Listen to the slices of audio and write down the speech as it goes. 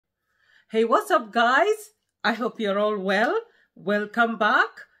Hey, what's up, guys? I hope you're all well. Welcome back.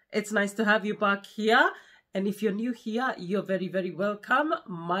 It's nice to have you back here. And if you're new here, you're very, very welcome.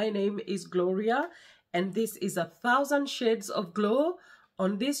 My name is Gloria, and this is 1,000 Shades of Glow.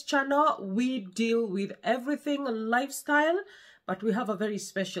 On this channel, we deal with everything lifestyle, but we have a very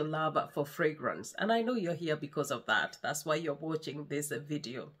special love for fragrance. And I know you're here because of that. That's why you're watching this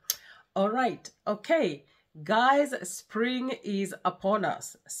video. All right. Okay. Guys, spring is upon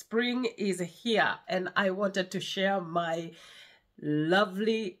us. Spring is here, and I wanted to share my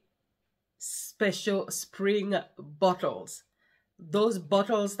lovely special spring bottles. Those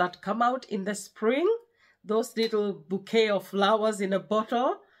bottles that come out in the spring, those little bouquet of flowers in a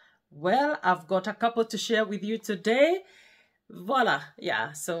bottle. Well, I've got a couple to share with you today. Voila.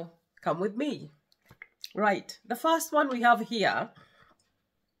 Yeah, so come with me. Right. The first one we have here.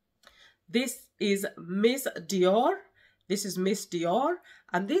 This is Miss Dior. This is Miss Dior,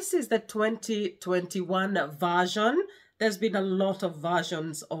 and this is the 2021 version. There's been a lot of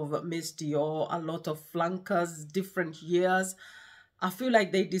versions of Miss Dior, a lot of flankers, different years. I feel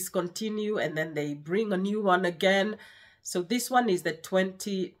like they discontinue and then they bring a new one again. So this one is the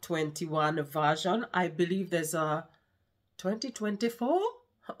 2021 version. I believe there's a 2024.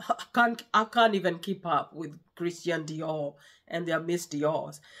 I can't even keep up with Christian Dior and their Miss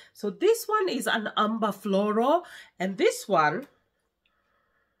Diors. So this one is an amber floral, and this one,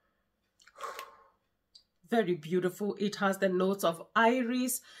 very beautiful. It has the notes of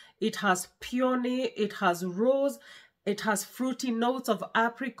iris, it has peony, it has rose, it has fruity notes of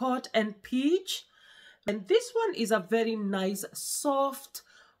apricot and peach. And this one is a very nice, soft,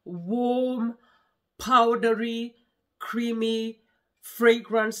 warm, powdery, creamy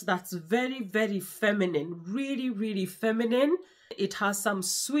fragrance that's very, very feminine, really, really feminine. It has some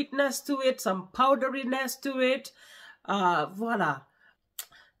sweetness to it, some powderiness to it. Voila.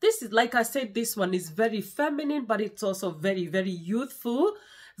 This is, like I said, this one is very feminine, but it's also very, very youthful,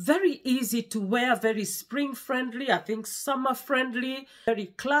 very easy to wear, very spring friendly, I think summer friendly, very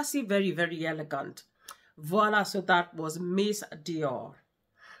classy, very, very elegant. Voila. So that was Miss Dior.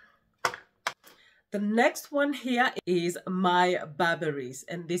 The next one here is My Barberries,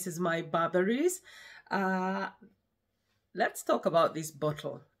 and this is My Barberries. Let's talk about this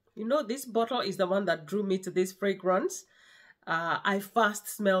bottle. You know, this bottle is the one that drew me to this fragrance. I first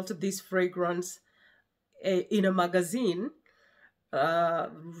smelled this fragrance in a magazine. I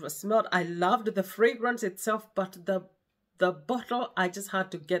loved the fragrance itself, but the bottle, I just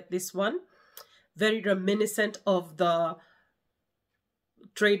had to get this one. Very reminiscent of the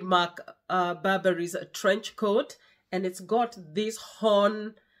trademark Burberry's trench coat, and it's got this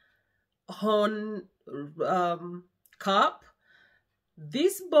horn cap.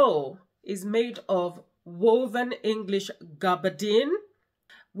 This bow is made of woven English gabardine,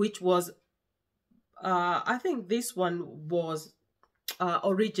 which was I think this one was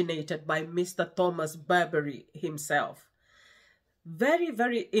originated by Mr. Thomas Burberry himself. Very,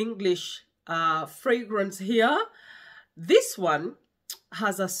 very English fragrance here. This one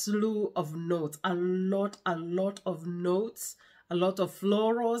has a slew of notes, a lot of notes, a lot of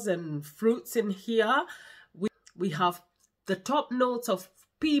florals and fruits in here. We have the top notes of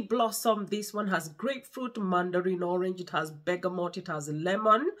pea blossom. This one has grapefruit, mandarin orange, it has bergamot, it has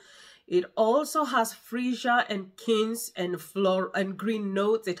lemon. It also has freesia and quince and green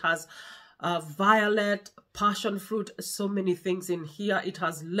notes. It has violet, passion fruit, so many things in here. It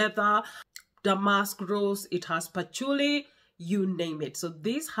has leather, damask rose, it has patchouli, you name it. So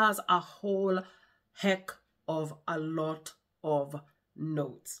this has a whole heck of a lot of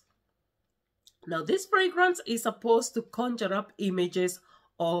notes. Now, this fragrance is supposed to conjure up images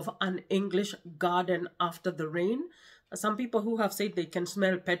of an English garden after the rain. Some people who have said they can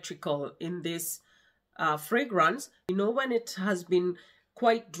smell petrichor in this fragrance. You know, when it has been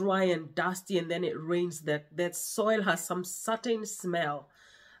quite dry and dusty and then it rains, that soil has some certain smell.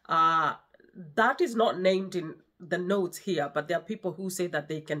 That is not named in the notes here, but there are people who say that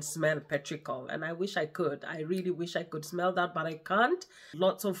they can smell petrichor, and I wish I could. I really wish I could smell that, but I can't.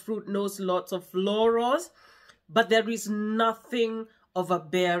 Lots of fruit notes, lots of florals, but there is nothing of a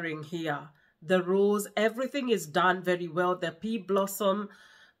bearing here. The rose, everything is done very well. The pea blossom,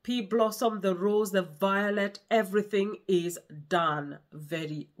 the rose, the violet, everything is done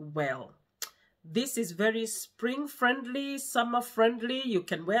very well. This is very spring friendly, summer friendly. You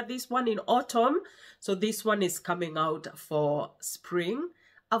can wear this one in autumn. So this one is coming out for spring.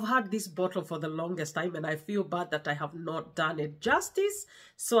 I've had this bottle for the longest time and I feel bad that I have not done it justice.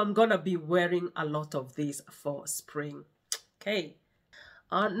 So I'm going to be wearing a lot of this for spring. Okay.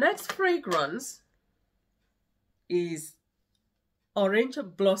 Our next fragrance is Orange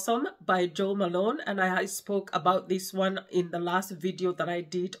Blossom by Jo Malone, and I spoke about this one in the last video that I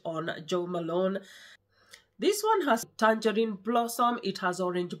did on Jo Malone. This one has tangerine blossom, it has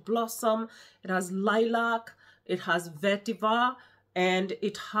orange blossom, it has lilac, it has vetiver, and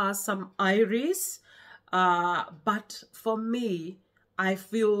it has some iris. But for me, I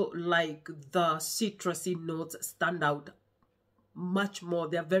feel like the citrusy notes stand out much more.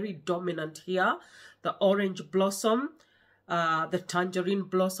 They're very dominant here. The orange blossom, the tangerine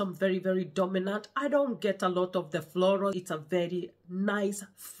blossom, very, very dominant. I don't get a lot of the floral. It's a very nice,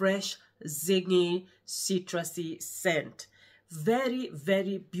 fresh, zingy, citrusy scent. Very,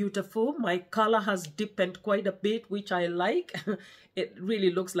 very beautiful. My color has deepened quite a bit, which I like. It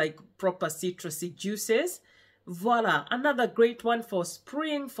really looks like proper citrusy juices. Voila, another great one for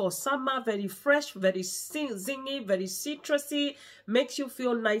spring, for summer. Very fresh, very zingy, very citrusy. Makes you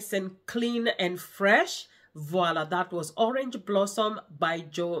feel nice and clean and fresh. Voila, that was Orange Blossom by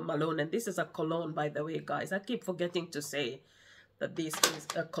Jo Malone. And this is a cologne, by the way, guys. I keep forgetting to say that this is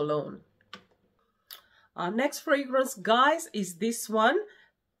a cologne. Our next fragrance, guys, is this one.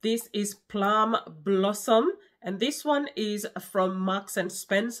 This is Plum Blossom. And this one is from Marks &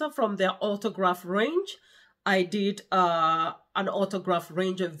 Spencer, from their Autograph range. I did an Autograph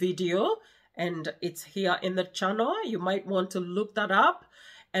range video, and it's here in the channel. You might want to look that up.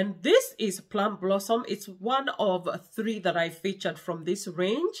 And this is Plum Blossom. It's one of 3 that I featured from this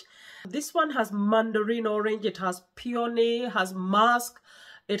range. This one has mandarin orange, it has peony, has musk,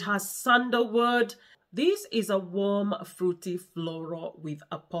 it has sandalwood. This is a warm, fruity floral with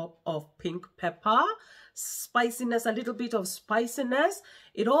a pop of pink pepper, spiciness, a little bit of spiciness.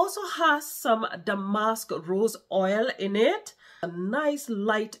 It also has some damask rose oil in it, a nice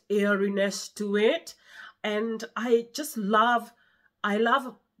light airiness to it. And I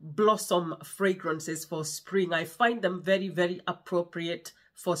love blossom fragrances for spring. I find them very, very appropriate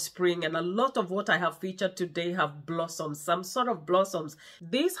for spring, and a lot of what I have featured today have blossoms, some sort of blossoms.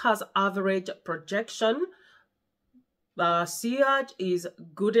 This has average projection. Sillage is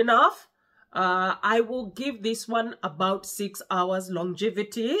good enough. I will give this one about 6 hours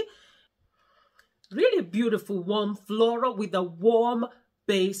longevity. Really beautiful warm floral with a warm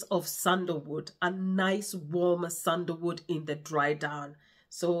base of sandalwood, a nice warm sandalwood in the dry down.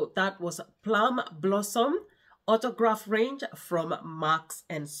 So that was Plum Blossom Autograph range from Marks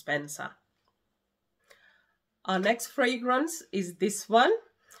 & Spencer. Our next fragrance is this one.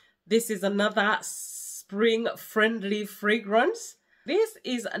 This is another spring-friendly fragrance. This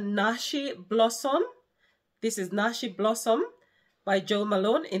is Nashi Blossom. This is Nashi Blossom by Jo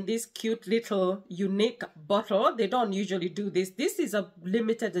Malone in this cute little unique bottle. They don't usually do this. This is a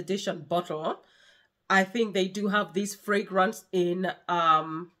limited edition bottle. I think they do have this fragrance in,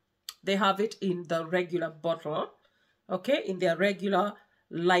 they have it in the regular bottle, okay, in their regular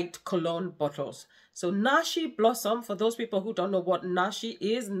light cologne bottles. So Nashi Blossom, for those people who don't know what Nashi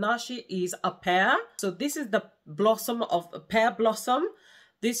is a pear. So this is the blossom of a pear blossom.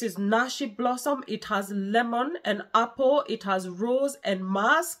 This is Nashi Blossom. It has lemon and apple. It has rose and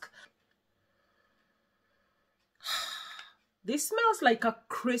musk. This smells like a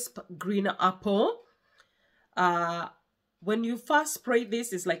crisp green apple. When you first spray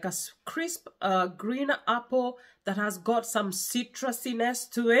this, it's like a crisp green apple that has got some citrusiness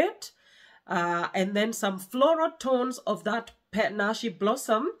to it. And then some floral tones of that Nashi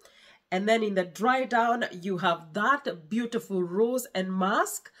Blossom. And then in the dry down, you have that beautiful rose and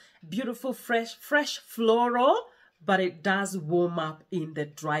musk, beautiful fresh floral, but it does warm up in the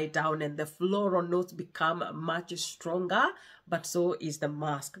dry down and the floral notes become much stronger, but so is the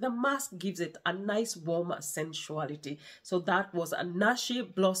musk. The musk gives it a nice warm sensuality. So that was a Nashi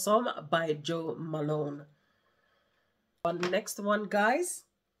Blossom by Jo Malone. Our next one, guys,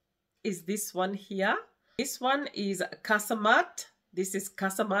 is this one here. This one is Casamat. This is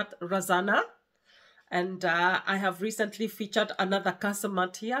Casamat Razana. And I have recently featured another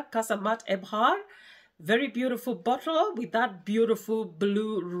Casamat here, Casamat Ebhar. Very beautiful bottle with that beautiful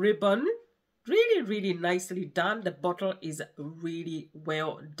blue ribbon. Really, really nicely done. The bottle is really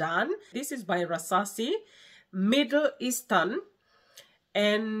well done. This is by Rasasi, Middle Eastern.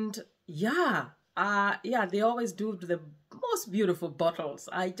 And yeah, they always do the most beautiful bottles.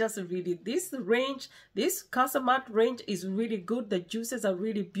 I just really, this range, this Casamat range is really good. The juices are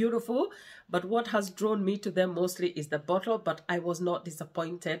really beautiful, but what has drawn me to them mostly is the bottle, but I was not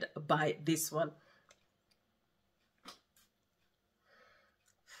disappointed by this one.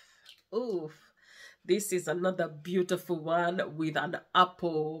 Ooh, this is another beautiful one with an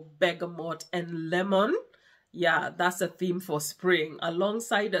apple, bergamot, and lemon. Yeah, that's a theme for spring.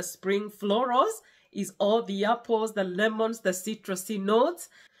 Alongside the spring florals, is all the apples, the lemons, the citrusy notes.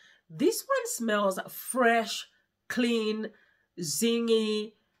 This one smells fresh, clean,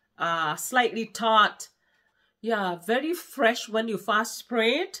 zingy, slightly tart. Yeah, very fresh when you first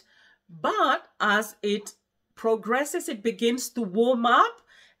spray it. But as it progresses, it begins to warm up.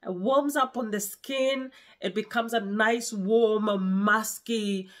 It warms up on the skin. It becomes a nice, warm,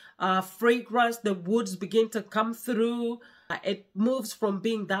 musky fragrance. The woods begin to come through. It moves from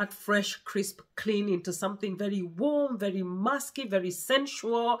being that fresh, crisp, clean into something very warm, very musky, very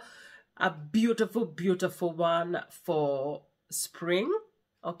sensual. A beautiful, beautiful one for spring.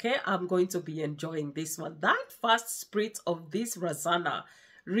 Okay, I'm going to be enjoying this one. That first spritz of this Razana,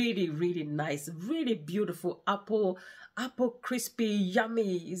 really, really nice, really beautiful apple, crispy,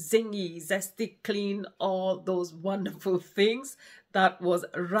 yummy, zingy, zesty, clean, all those wonderful things. That was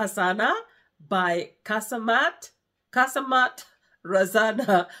Razana by Casamat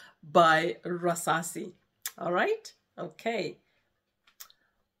Razana by Rasasi. All right, okay.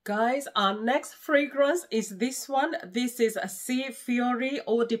 Guys, our next fragrance is this one. This is a Sea Fiori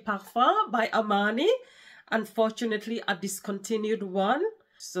Eau de Parfum by Armani. Unfortunately, a discontinued one.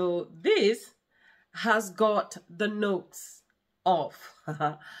 So this has got the notes of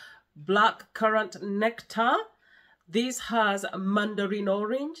black currant nectar. This has mandarin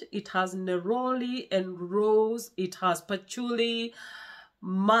orange. It has neroli and rose. It has patchouli,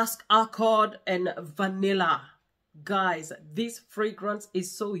 musk accord, and vanilla. Guys, this fragrance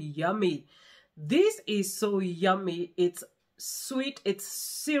is so yummy. This is so yummy. It's sweet, it's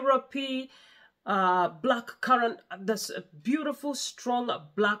syrupy, black currant, this beautiful strong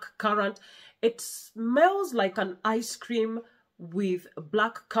black currant. It smells like an ice cream with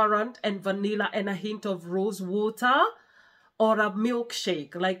black currant and vanilla and a hint of rose water, or a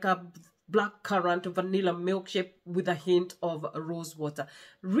milkshake, like a black currant vanilla milkshake with a hint of rose water.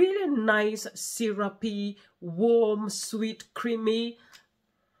 Really nice, syrupy, warm, sweet, creamy.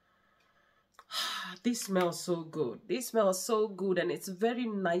 This smells so good. This smells so good, and it's very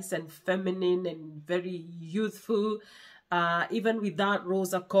nice and feminine and very youthful. Even with that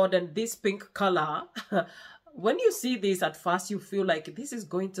rose accord and this pink color, when you see this at first, you feel like this is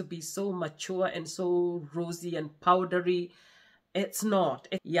going to be so mature and so rosy and powdery. It's not.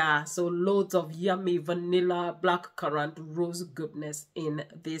 Yeah, so loads of yummy vanilla, black currant, rose goodness in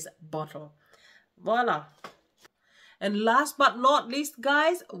this bottle. Voila. And last but not least,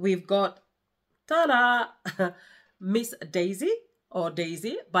 guys, we've got, ta-da, Miss Daisy or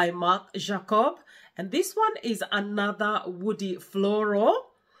Daisy by Marc Jacob. And this one is another woody floral.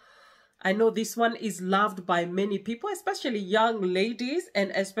 I know this one is loved by many people, especially young ladies, and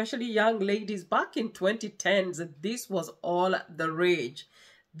especially young ladies back in 2010s. This was all the rage.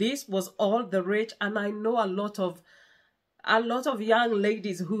 This was all the rage, and I know a lot of young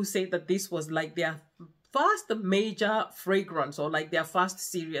ladies who say that this was like their first major fragrance, or like their first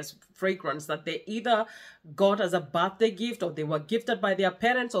serious fragrance that they either got as a birthday gift, or they were gifted by their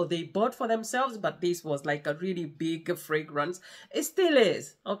parents, or they bought for themselves. But this was like a really big fragrance. It still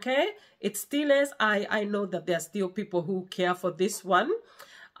is, okay? It still is. I know that there are still people who care for this one.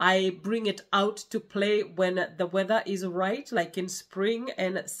 I bring it out to play when the weather is right, like in spring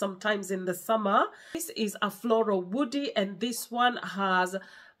and sometimes in the summer. This is a floral woody, and this one has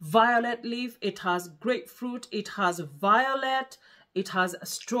violet leaf, it has grapefruit, it has violet, it has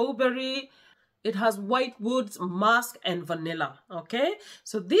strawberry, it has white woods, musk, and vanilla. Okay,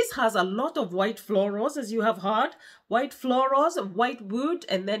 so this has a lot of white florals, as you have heard. White florals, white wood,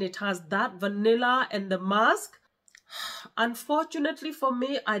 and then it has that vanilla and the musk. Unfortunately for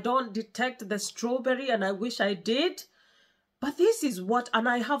me, I don't detect the strawberry, and I wish I did. But this is what, and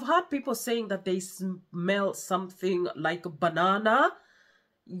I have heard people saying that they smell something like banana.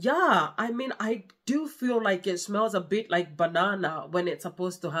 Yeah, I mean, I do feel like it smells a bit like banana when it's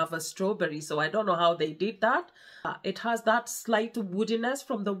supposed to have a strawberry. So I don't know how they did that. It has that slight woodiness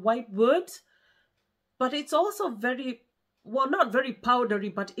from the white wood, but it's also very, well, not very powdery,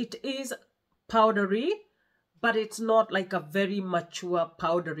 but it is powdery, but it's not like a very mature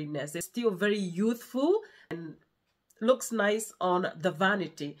powderiness. It's still very youthful and looks nice on the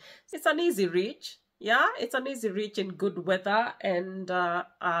vanity. It's an easy reach. Yeah, it's an easy reach in good weather. And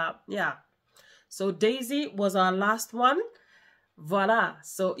yeah, so Daisy was our last one. Voila.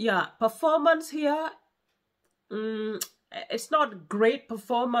 So yeah, performance here, it's not great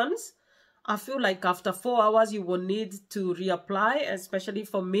performance. I feel like after 4 hours you will need to reapply, especially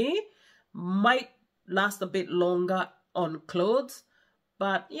for me. Might last a bit longer on clothes,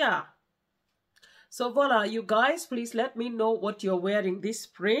 but yeah. So voila, you guys, please let me know what you're wearing this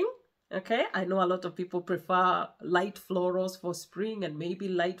spring. Okay, I know a lot of people prefer light florals for spring and maybe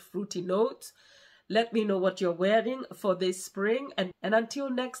light fruity notes. Let me know what you're wearing for this spring. And until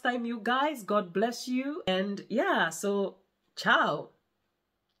next time, you guys, God bless you. And yeah, so ciao.